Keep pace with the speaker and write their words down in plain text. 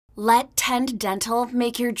Let Tend Dental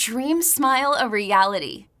make your dream smile a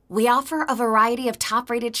reality. We offer a variety of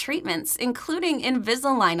top-rated treatments, including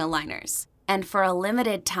Invisalign aligners. And for a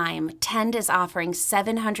limited time, Tend is offering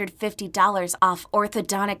 $750 off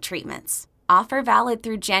orthodontic treatments. Offer valid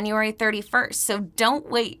through January 31st, so don't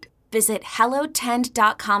wait. Visit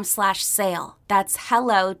hellotend.com/sale. That's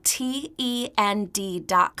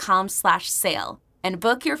hellotend.com/sale. And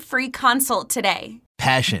book your free consult today.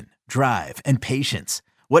 Passion, drive, and patience.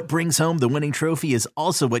 What brings home the winning trophy is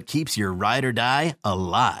also what keeps your ride or die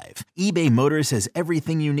alive. eBay Motors has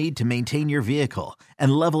everything you need to maintain your vehicle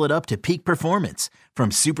and level it up to peak performance. From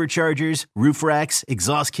superchargers, roof racks,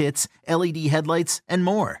 exhaust kits, LED headlights, and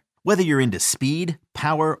more. Whether you're into speed,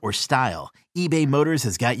 power, or style, eBay Motors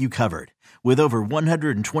has got you covered. With over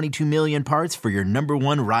 122 million parts for your number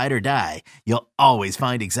one ride or die, you'll always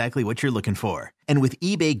find exactly what you're looking for. And with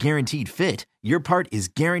eBay Guaranteed Fit, your part is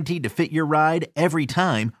guaranteed to fit your ride every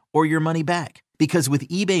time or your money back. Because with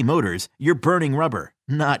eBay Motors, you're burning rubber,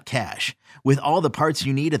 not cash. With all the parts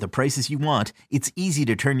you need at the prices you want, it's easy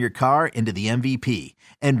to turn your car into the MVP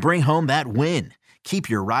and bring home that win. Keep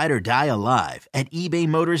your ride or die alive at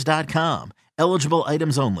ebaymotors.com. Eligible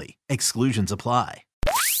items only. Exclusions apply.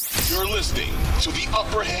 You're listening to the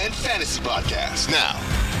Upper Hand Fantasy Podcast. Now,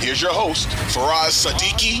 here's your host, Faraz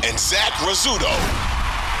Sadiki and Zach Rizzuto.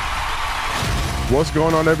 What's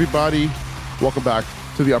going on, everybody? Welcome back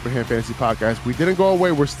to the Upper Hand Fantasy Podcast. We didn't go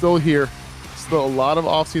away. We're still here. Still a lot of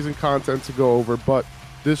off-season content to go over, but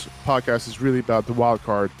this podcast is really about the wild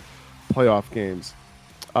card playoff games.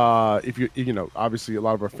 If you know, obviously a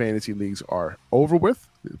lot of our fantasy leagues are over with.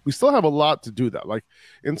 We still have a lot to do that. Like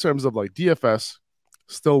in terms of like DFS,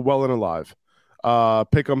 still well and alive.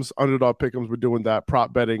 Pick'ems, underdog pick'ems, we're doing that.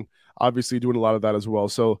 Prop betting, obviously doing a lot of that as well.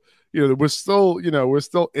 So, you know, we're still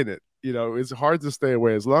in it. You know, it's hard to stay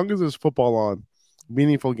away. As long as there's football on,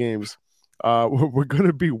 meaningful games, we're going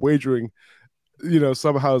to be wagering, you know,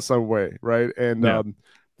 somehow, some way, right? And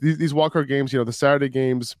these wildcard games, you know, the Saturday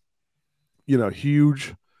games, you know,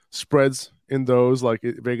 huge spreads in those. Like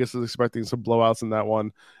Vegas is expecting some blowouts in that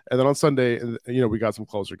one. And then on Sunday, you know, we got some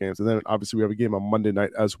closer games. And then obviously we have a game on Monday night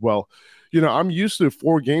as well. You know, I'm used to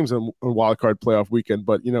 4 games in wildcard playoff weekend,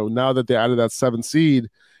 but, you know, now that they added that 7 seed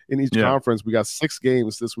in each conference, we got 6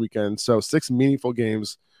 games this weekend. So 6 meaningful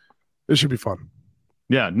games. This should be fun.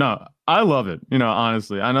 Yeah, no, I love it. You know,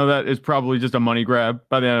 honestly, I know that it's probably just a money grab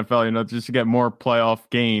by the NFL, you know, just to get more playoff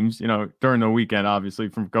games, you know, during the weekend, obviously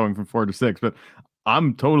from going from 4 to 6, but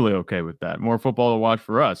I'm totally okay with that. More football to watch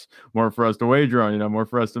for us, more for us to wager on, you know, more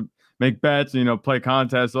for us to make bets, you know, play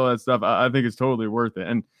contests, all that stuff. I think it's totally worth it.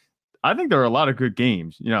 And I think there are a lot of good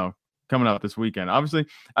games, you know, coming up this weekend. Obviously,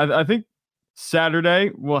 I think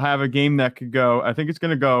Saturday we'll have a game that could go, I think it's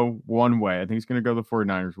going to go one way. I think it's going to go the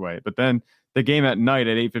 49ers way. But then the game at night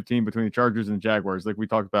at 8:15 between the Chargers and the Jaguars, like we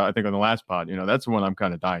talked about, I think on the last pod, you know, that's the one I'm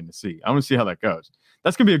kind of dying to see. I want to see how that goes.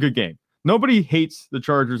 That's going to be a good game. Nobody hates the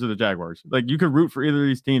Chargers or the Jaguars. Like you could root for either of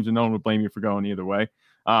these teams and no one would blame you for going either way.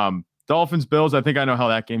 Dolphins, Bills, I think I know how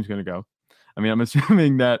that game's going to go. I mean, I'm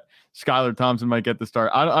assuming that Skylar Thompson might get the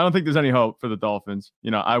start. I don't think there's any hope for the Dolphins.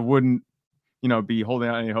 You know, I wouldn't, you know, be holding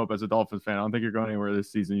out any hope as a Dolphins fan. I don't think you're going anywhere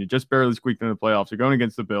this season. You just barely squeaked into the playoffs. You're going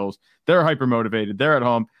against the Bills. They're hyper motivated. They're at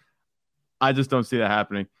home. I just don't see that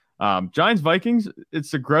happening. Giants, Vikings,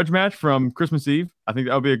 it's a grudge match from Christmas Eve. I think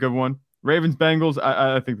that would be a good one. Ravens, Bengals,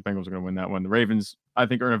 I think the Bengals are going to win that one. The Ravens, I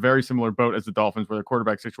think, are in a very similar boat as the Dolphins, where the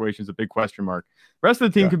quarterback situation is a big question mark. The rest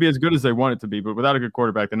of the team could be as good as they want it to be, but without a good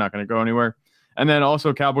quarterback, they're not going to go anywhere. And then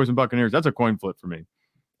also Cowboys and Buccaneers, that's a coin flip for me.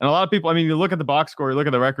 And a lot of people, I mean, you look at the box score, you look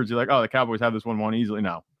at the records, you're like, oh, the Cowboys have this one won easily.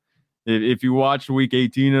 No. If you watched week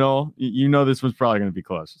 18 at all, you know this was probably going to be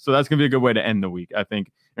close. So that's going to be a good way to end the week, I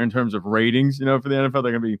think. In terms of ratings, you know, for the NFL,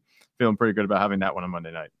 they're going to be feeling pretty good about having that one on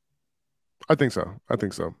Monday night. I think so.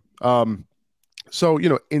 So, you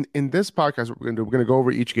know, in this podcast, what we're going to go over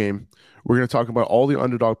each game. We're going to talk about all the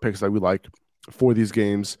underdog picks that we like for these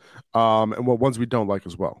games, and what ones we don't like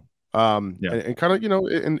as well. And kind of, you know,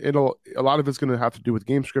 a lot of it's going to have to do with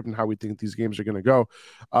game script and how we think these games are going to go.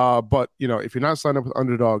 But, you know, if you're not signed up with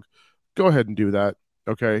Underdog, go ahead and do that.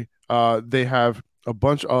 Okay. They have a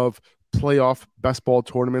bunch of playoff best ball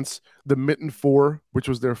tournaments. The Mitten 4, which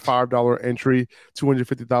was their $5 entry,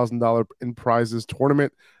 $250,000 in prizes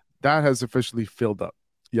tournament, that has officially filled up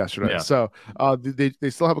yesterday. So they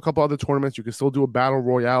still have a couple other tournaments. You can still do a battle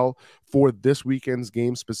royale for this weekend's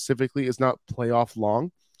game specifically. It's not playoff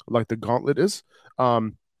long like the Gauntlet is.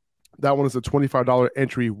 That one is a $25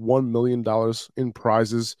 entry, $1 million in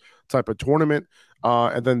prizes type of tournament.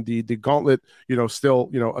 And then the gauntlet, still,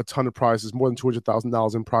 a ton of prizes, more than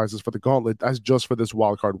 $200,000 in prizes for the gauntlet. That's just for this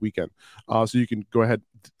wildcard weekend. So you can go ahead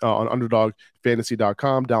on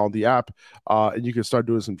underdogfantasy.com, download the app, and you can start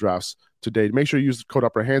doing some drafts today. Make sure you use the code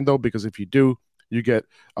Upper Hand, though, because if you do, you get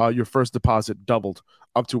your first deposit doubled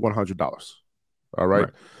up to $100. All right.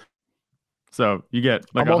 So you get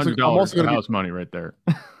like $100 of house money right there.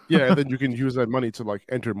 Yeah, and then you can use that money to like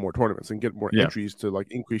enter more tournaments and get more entries to like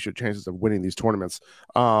increase your chances of winning these tournaments.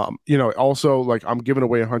 Also like I'm giving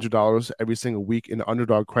away $100 every single week in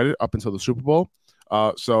underdog credit up until the Super Bowl.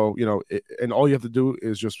 So and all you have to do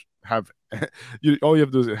is just have all you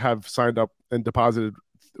have to do is have signed up and deposited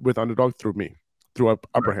with underdog through me, through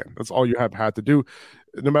Upper Hand. That's all you have had to do.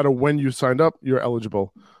 No matter when you signed up, you're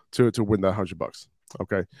eligible to win that $100.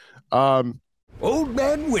 Okay. Old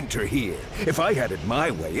Man Winter here. If I had it my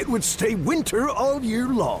way, it would stay winter all year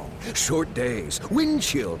long. Short days, wind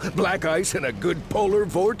chill, black ice, and a good polar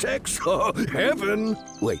vortex. Oh, heaven.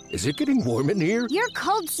 Wait, is it getting warm in here? Your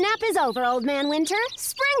cold snap is over, Old Man Winter.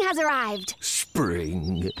 Spring has arrived.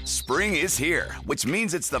 Spring. Spring is here, which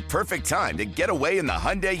means it's the perfect time to get away in the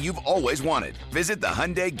Hyundai you've always wanted. Visit the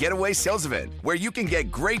Hyundai Getaway Sales Event, where you can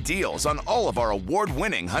get great deals on all of our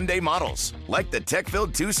award-winning Hyundai models, like the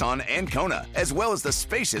tech-filled Tucson and Kona, as well as the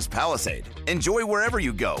spacious Palisade. Enjoy wherever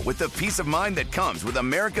you go with the peace of mind that comes with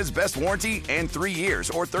America's best warranty and 3 years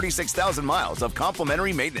or 36,000 miles of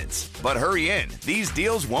complimentary maintenance. But hurry in, these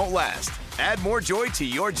deals won't last. Add more joy to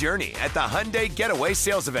your journey at the Hyundai Getaway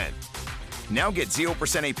Sales Event. Now get 0%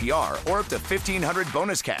 APR or up to $1,500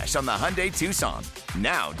 bonus cash on the Hyundai Tucson.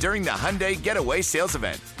 Now, during the Hyundai Getaway Sales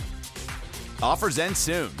Event. Offers end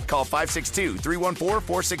soon. Call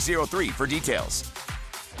 562-314-4603 for details.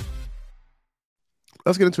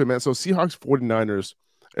 Let's get into it, man. So Seahawks 49ers.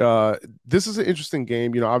 This is an interesting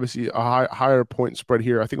game. Obviously a higher point spread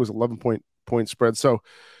here. I think it was 11 point spread. So,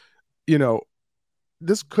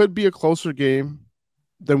 this could be a closer game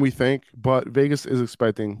than we think, but Vegas is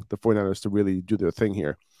expecting the 49ers to really do their thing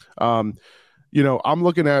here. I'm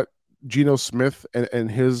looking at Geno Smith and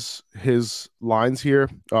his lines here.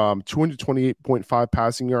 228.5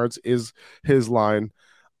 passing yards is his line.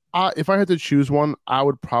 If I had to choose one, I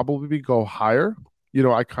would probably go higher.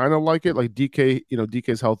 I kind of like it. Like DK,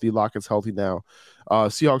 DK's healthy, Lockett's healthy now.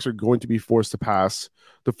 Seahawks are going to be forced to pass.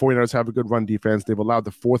 The 49ers have a good run defense. They've allowed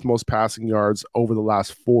the fourth most passing yards over the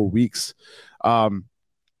last 4 weeks.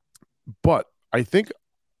 But I think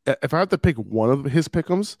if I have to pick one of his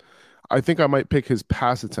pick'ems, I think I might pick his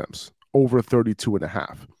pass attempts over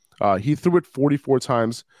 32.5. He threw it 44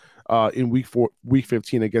 times in week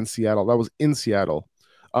 15 against Seattle. That was in Seattle.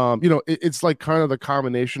 It's like kind of the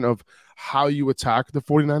combination of how you attack the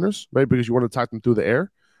 49ers, right? Because you want to attack them through the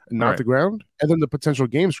air and not the ground. And then the potential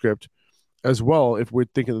game script as well, if we're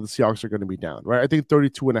thinking that the Seahawks are going to be down, right? I think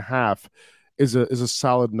 32.5 is a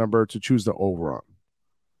solid number to choose the over on.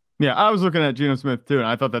 Yeah, I was looking at Geno Smith too, and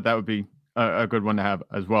I thought that would be a good one to have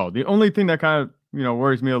as well. The only thing that kind of,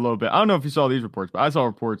 worries me a little bit, I don't know if you saw these reports, but I saw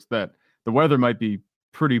reports that the weather might be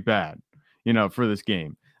pretty bad, for this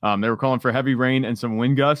game. They were calling for heavy rain and some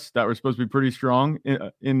wind gusts that were supposed to be pretty strong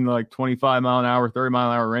in like 25 mile an hour, 30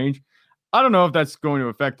 mile an hour range. I don't know if that's going to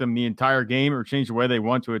affect them the entire game or change the way they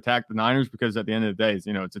want to attack the Niners, because at the end of the day,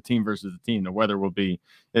 it's a team versus a team. The weather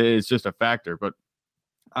it's just a factor. But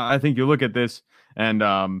I think you look at this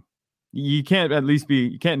and you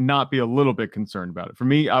can't not be a little bit concerned about it. For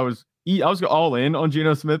me, I was all in on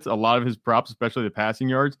Geno Smith, a lot of his props, especially the passing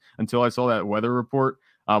yards, until I saw that weather report.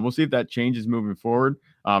 We'll see if that changes moving forward.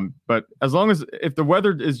 But as long as if the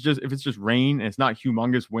weather is if it's just rain and it's not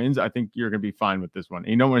humongous winds, I think you're going to be fine with this one.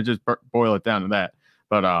 And you don't want to just boil it down to that.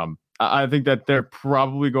 But I think that they're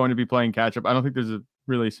probably going to be playing catch up. I don't think there's a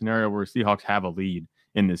scenario where Seahawks have a lead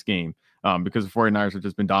in this game because the 49ers have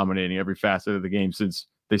just been dominating every facet of the game since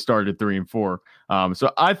they started 3-4.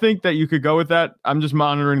 So I think that you could go with that. I'm just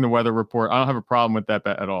monitoring the weather report. I don't have a problem with that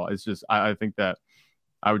bet at all. It's just I think that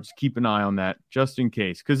I would just keep an eye on that just in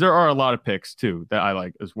case, because there are a lot of picks too that I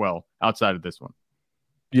like as well outside of this one.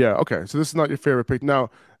 Yeah. Okay. So this is not your favorite pick.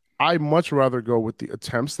 Now, I much rather go with the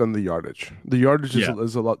attempts than the yardage. The yardage is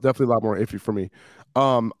definitely a lot more iffy for me.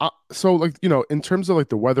 So in terms of like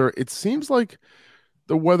the weather, it seems like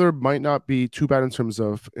the weather might not be too bad in terms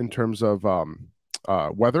of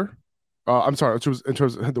weather. I'm sorry. In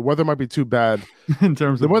terms of, the weather might be too bad. In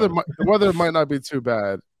terms of the weather might not be too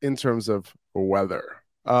bad in terms of weather.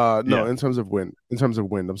 In terms of wind.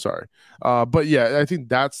 I'm sorry. But yeah, I think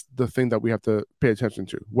that's the thing that we have to pay attention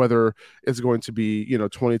to. Whether it's going to be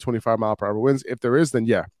 20, 25 mile per hour winds. If there is, then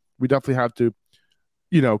yeah, we definitely have to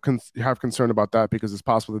have concern about that, because it's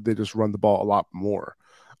possible that they just run the ball a lot more.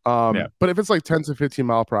 But if it's like 10 to 15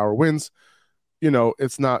 mile per hour winds,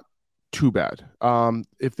 it's not too bad.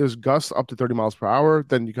 If there's gusts up to 30 miles per hour,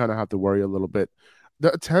 then you kind of have to worry a little bit.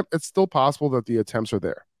 It's still possible that the attempts are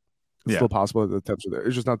there. It's still possible that the attempts are there.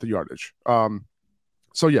 It's just not the yardage.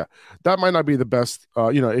 So yeah, that might not be the best.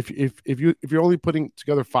 If you're only putting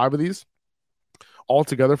together 5 of these all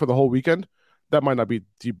together for the whole weekend, that might not be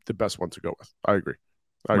the best one to go with. I agree.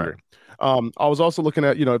 I was also looking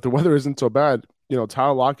at, if the weather isn't so bad,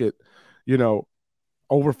 Tyler Lockett,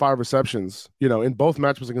 over 5 receptions, in both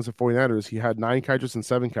matchups against the 49ers, he had 9 catches and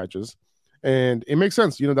 7 catches. And it makes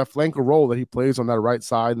sense, that flanker role that he plays on that right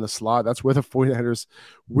side in the slot, that's where the 49ers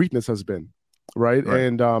weakness has been. Right.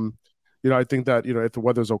 And, I think that, if the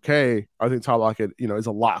weather's okay, I think Tyler Lockett, is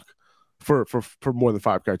a lock for more than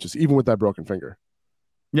 5 catches, even with that broken finger.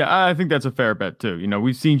 Yeah, I think that's a fair bet too.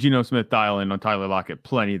 We've seen Geno Smith dial in on Tyler Lockett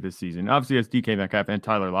plenty this season. Obviously, it's DK Metcalf and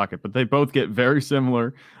Tyler Lockett, but they both get very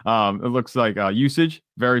similar. It looks like usage,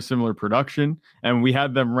 very similar production, and we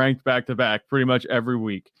had them ranked back to back pretty much every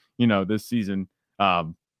week. This season,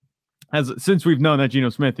 since we've known that Geno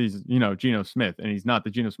Smith is Geno Smith, and he's not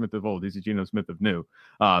the Geno Smith of old; he's the Geno Smith of new.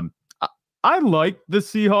 I like the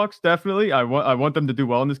Seahawks definitely. I want them to do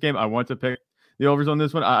well in this game. I want to pick the overs on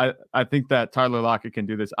this one. I think that Tyler Lockett can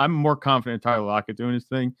do this. I'm more confident in Tyler Lockett doing his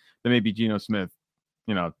thing than maybe Geno Smith,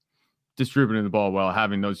 distributing the ball well,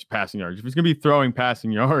 having those passing yards. If he's going to be throwing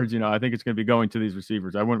passing yards, I think it's going to be going to these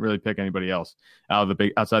receivers. I wouldn't really pick anybody else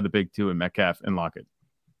outside the big two in Metcalf and Lockett.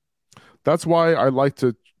 That's why I like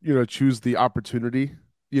to, choose the opportunity.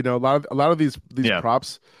 A lot of these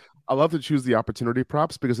props, I love to choose the opportunity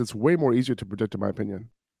props because it's way more easier to predict, in my opinion.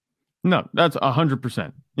 No, that's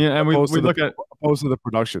 100%. Yeah, and we look at opposed to the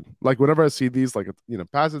production. Like whenever I see these, like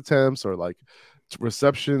pass attempts or like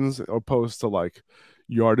receptions, opposed to like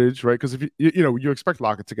yardage, right? Because if you expect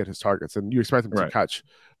Lockett to get his targets and you expect him to catch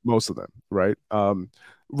most of them, right?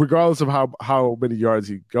 Regardless of how many yards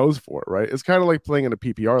he goes for, right? It's kind of like playing in a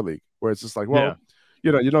PPR league where it's just like, well, he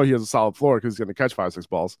has a solid floor because he's going to catch 5-6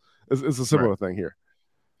 balls. It's a similar thing here.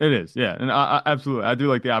 It is, yeah. And I absolutely, I do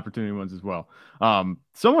like the opportunity ones as well.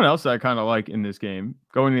 Someone else that I kind of like in this game,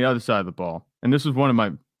 going to the other side of the ball, and this was one of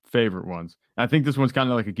my favorite ones. I think this one's kind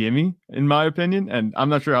of like a gimme, in my opinion, and I'm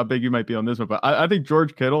not sure how big you might be on this one, but I think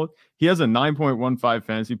George Kittle, he has a 9.15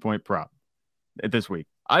 fantasy point prop this week.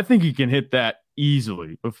 I think he can hit that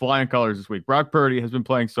easily with flying colors this week. Brock Purdy has been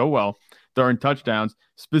playing so well, throwing touchdowns,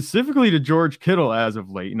 specifically to George Kittle as of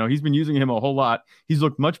late. He's been using him a whole lot. He's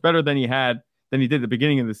looked much better than he did at the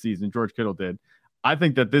beginning of the season. George Kittle did. I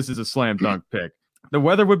think that this is a slam dunk pick. The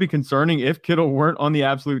weather would be concerning if Kittle weren't on the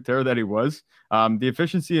absolute tear that he was. The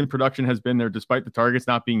efficiency and production has been there despite the targets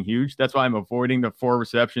not being huge. That's why I'm avoiding the 4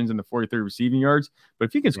 receptions and the 43 receiving yards. But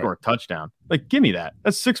if he can score a touchdown, give me that.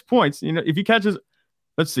 That's 6 points. If he catches,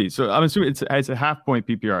 let's see. So I'm assuming it's a half-point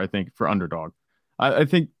PPR, I think, for underdog. I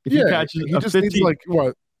think if he catches he just needs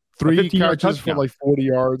 3 catches for 40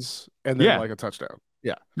 yards and then a touchdown.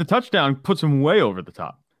 Yeah. The touchdown puts him way over the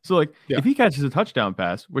top. So, if he catches a touchdown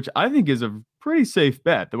pass, which I think is a pretty safe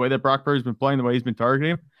bet, the way that Brock Purdy's been playing, the way he's been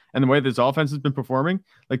targeting him, and the way this offense has been performing,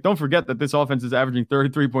 don't forget that this offense is averaging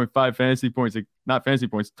 33.5 fantasy points, not fantasy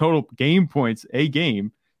points, total game points a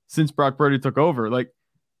game since Brock Purdy took over.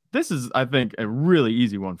 This is, I think, a really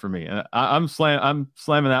easy one for me. And I'm slamming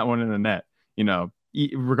that one in the net,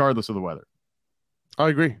 regardless of the weather. I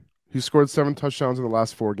agree. He scored 7 touchdowns in the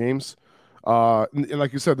last 4 games. And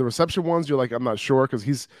like you said, the reception ones, you're like, I'm not sure because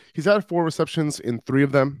he's had 4 receptions in 3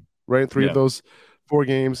 of them, right? 3 of those 4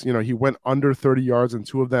 games. He went under 30 yards in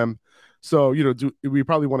 2 of them. So, we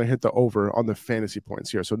probably want to hit the over on the fantasy points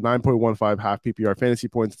here. So 9.15 half PPR fantasy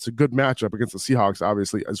points. It's a good matchup against the Seahawks,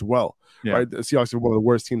 obviously, as well. Yeah. Right? The Seahawks are one of the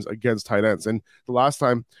worst teams against tight ends. And the last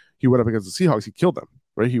time he went up against the Seahawks, he killed them,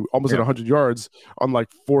 right? He almost had 100 yards on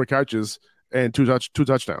 4 catches and 2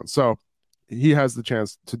 touchdowns. So he has the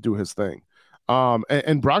chance to do his thing.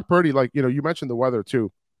 And Brock Purdy, you mentioned the weather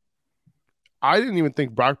too. I didn't even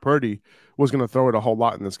think Brock Purdy was going to throw it a whole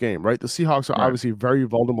lot in this game, right? The Seahawks are obviously very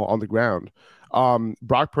vulnerable on the ground.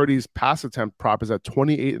 Brock Purdy's pass attempt prop is at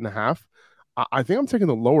 28.5. I think I'm taking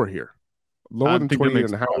the lower here. Lower than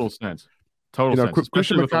 28.5. Total sense. Total sense.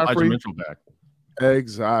 Christian McCaffrey, with Elijah Mitchell back.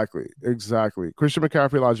 Exactly. Christian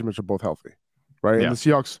McCaffrey, Elijah Mitchell, both healthy, right? Yeah. And the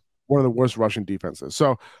Seahawks, one of the worst rushing defenses.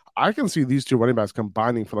 So I can see these 2 running backs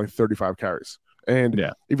combining for 35 carries. And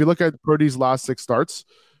if you look at Purdy's last 6 starts,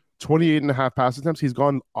 28.5 pass attempts, he's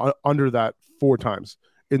gone under that 4 times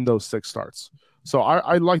in those 6 starts. So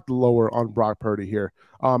I like the lower on Brock Purdy here.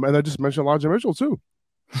 And I just mentioned Elijah Mitchell too.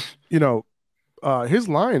 His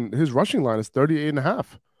rushing line is 38.5,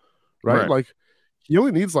 right? He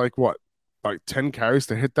only needs like 10 carries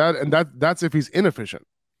to hit that, and that's if he's inefficient,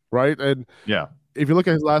 right? And yeah, if you look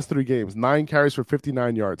at his last 3 games, 9 carries for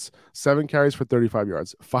 59 yards, 7 carries for 35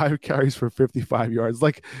 yards, 5 carries for 55 yards.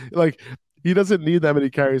 Like he doesn't need that many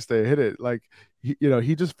carries to hit it. Like,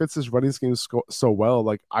 he just fits his running scheme so well.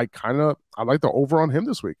 Like, I like the over on him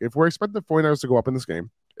this week. If we're expecting the 49ers to go up in this game,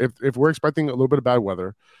 if we're expecting a little bit of bad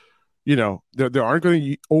weather, they aren't going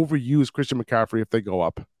to overuse Christian McCaffrey if they go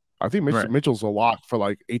up. I think Mitchell's a lock for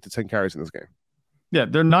like 8 to 10 carries in this game. Yeah,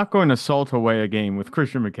 they're not going to salt away a game with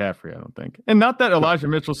Christian McCaffrey, I don't think. And not that Elijah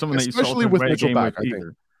Mitchell's someone that you salt away a game with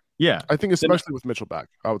either. Yeah. I think especially with Mitchell back,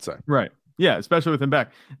 I would say. Right. Yeah, especially with him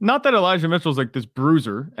back. Not that Elijah Mitchell's like this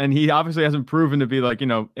bruiser, and he obviously hasn't proven to be like,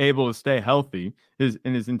 able to stay healthy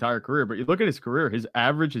in his entire career. But you look at his career, his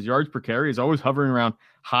yards per carry is always hovering around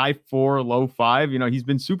high 4, low 5. He's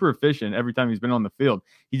been super efficient every time he's been on the field.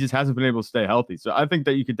 He just hasn't been able to stay healthy. So I think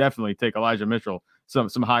that you could definitely take Elijah Mitchell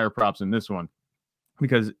some higher props in this one.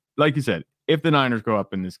 Because, like you said, if the Niners go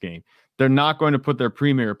up in this game, they're not going to put their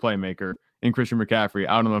premier playmaker in Christian McCaffrey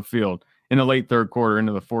out on the field in the late third quarter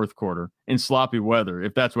into the fourth quarter in sloppy weather,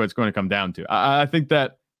 if that's what it's going to come down to. I think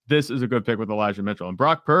that this is a good pick with Elijah Mitchell. And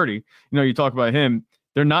Brock Purdy, you talk about him,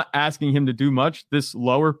 they're not asking him to do much. This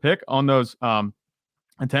lower pick on those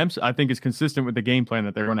attempts, I think, is consistent with the game plan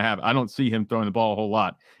that they're going to have. I don't see him throwing the ball a whole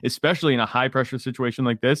lot, especially in a high-pressure situation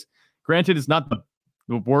like this. Granted, it's not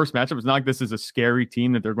the worst matchup. It's not like this is a scary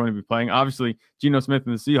team that they're going to be playing. Obviously, Geno Smith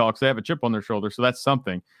and the Seahawks, they have a chip on their shoulder, so that's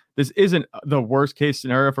something. This isn't the worst case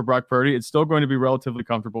scenario for Brock Purdy. It's still going to be relatively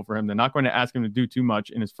comfortable for him. They're not going to ask him to do too much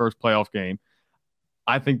in his first playoff game.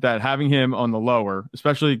 I think that having him on the lower,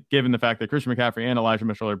 especially given the fact that Christian McCaffrey and Elijah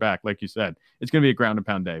Mitchell are back, like you said, it's going to be a ground and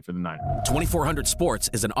pound day for the Niners. 2400 Sports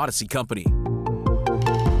is an Odyssey company.